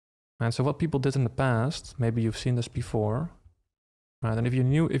Right, so what people did in the past, maybe you've seen this before, right? And if you're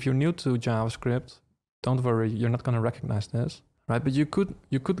new to JavaScript, don't worry, you're not going to recognize this, right? But you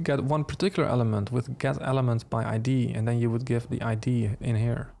could get one particular element with getElementById, and then you would give the ID in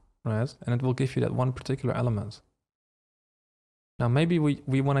here, right? And it will give you that one particular element. Now maybe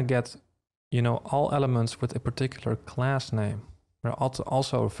we want to get, you know, all elements with a particular class name. Right?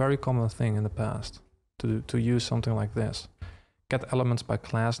 Also a very common thing in the past to use something like this.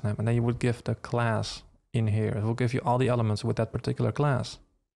 getElementsByClassName, and then you would give the class in here. It will give you all the elements with that particular class.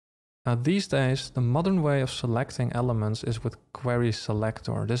 Now these days, the modern way of selecting elements is with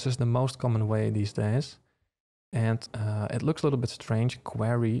querySelector. This is the most common way these days. And it looks a little bit strange,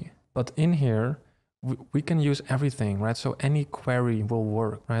 query, but in here, we can use everything, right? So any query will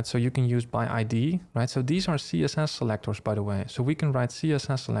work, right? So you can use by ID, right? So these are CSS selectors, by the way. So we can write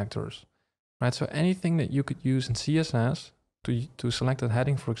CSS selectors, right? So anything that you could use in CSS to select that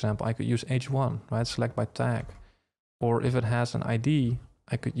heading, for example, I could use H1, right? Select by tag. Or if it has an ID,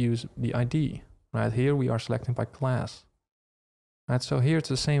 I could use the ID, right? Here we are selecting by class, right? So here it's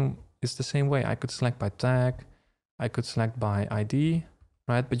the same way. I could select by tag, I could select by ID,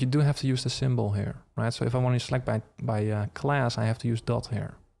 right? But you do have to use the symbol here, right? So if I want to select by class, I have to use dot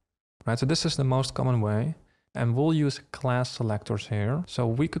here, right? So this is the most common way, and we'll use class selectors here. So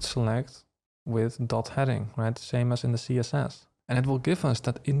we could select with dot heading, right? Same as in the CSS, and it will give us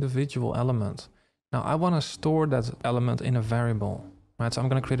that individual element. Now I want to store that element in a variable, right? So I'm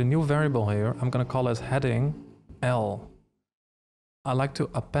going to create a new variable here. I'm going to call it heading L. I like to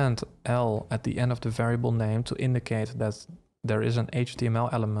append L at the end of the variable name to indicate that there is an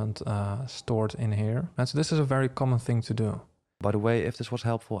HTML element stored in here. And so this is a very common thing to do. By the way, if this was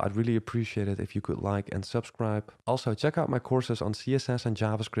helpful, I'd really appreciate it if you could like and subscribe. Also, check out my courses on CSS and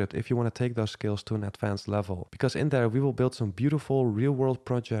JavaScript if you want to take those skills to an advanced level. Because in there, we will build some beautiful real-world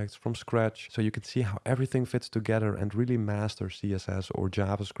projects from scratch so you can see how everything fits together and really master CSS or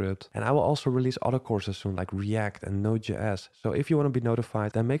JavaScript. And I will also release other courses soon like React and Node.js. So if you want to be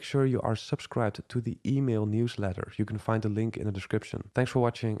notified, then make sure you are subscribed to the email newsletter. You can find the link in the description. Thanks for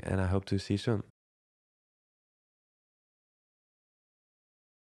watching, and I hope to see you soon.